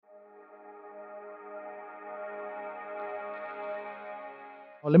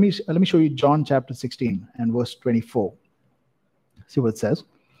Let me show you John chapter 16 and verse 24. See what it says.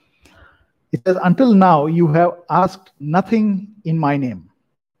 It says, "Until now you have asked nothing in my name.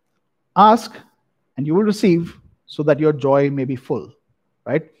 Ask and you will receive, so that your joy may be full."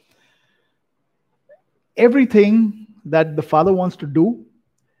 Right? Everything that the Father wants to do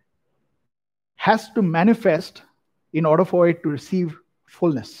has to manifest in order for it to receive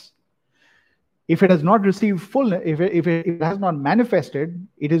fullness. If it has not received fullness, if it has not manifested,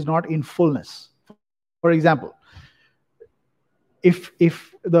 it is not in fullness. For example, if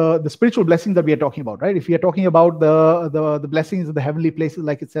the spiritual blessings that we are talking about, right? If we are talking about the blessings of the heavenly places,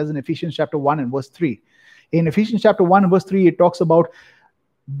 like it says in Ephesians chapter 1 and verse 3. In Ephesians chapter 1 and verse 3, it talks about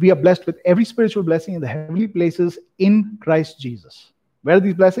we are blessed with every spiritual blessing in the heavenly places in Christ Jesus. Where are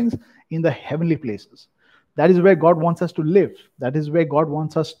these blessings? In the heavenly places. That is where God wants us to live. That is where God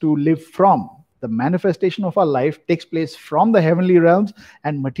wants us to live from. The manifestation of our life takes place from the heavenly realms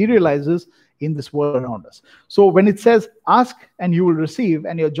and materializes in this world around us. So when it says, ask and you will receive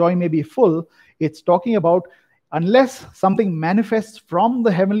and your joy may be full, it's talking about unless something manifests from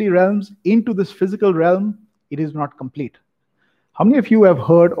the heavenly realms into this physical realm, it is not complete. How many of you have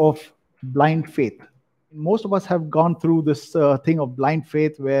heard of blind faith? Most of us have gone through this thing of blind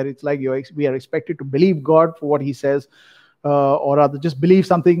faith, where it's like we are expected to believe God for what he says, or rather just believe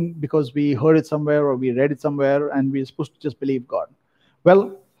something because we heard it somewhere or we read it somewhere, and we're supposed to just believe God.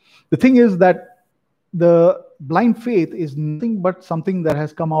 Well, the thing is that the blind faith is nothing but something that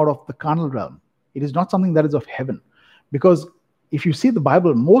has come out of the carnal realm. It is not something that is of heaven. Because if you see the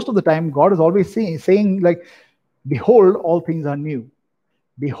Bible, most of the time, God is always saying like, behold, all things are new.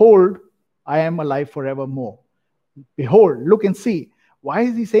 Behold, I am alive forevermore. Behold, look and see. Why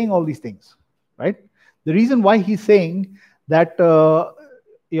is he saying all these things? Right? The reason why he's saying that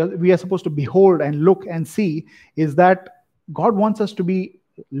we are supposed to behold and look and see is that God wants us to be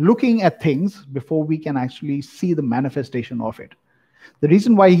looking at things before we can actually see the manifestation of it. The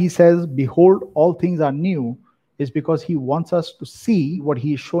reason why he says, behold, all things are new, is because he wants us to see what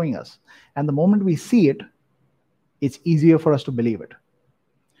he is showing us. And the moment we see it, it's easier for us to believe it.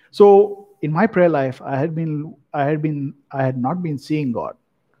 So in my prayer life, I had not been seeing God.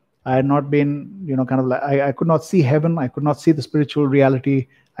 I had not been, I could not see heaven. I could not see the spiritual reality.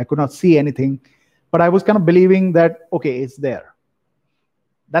 I could not see anything. But I was kind of believing that, okay, it's there.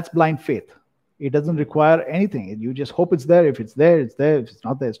 That's blind faith. It doesn't require anything. You just hope it's there. If it's there, it's there. If it's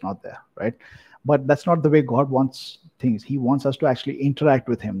not there, it's not there, right? But that's not the way God wants things. He wants us to actually interact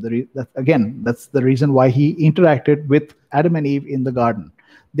with him. That's the reason why he interacted with Adam and Eve in the garden.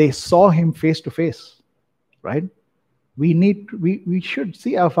 They saw him face to face, right? We should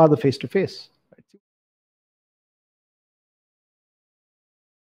see our Father face to face.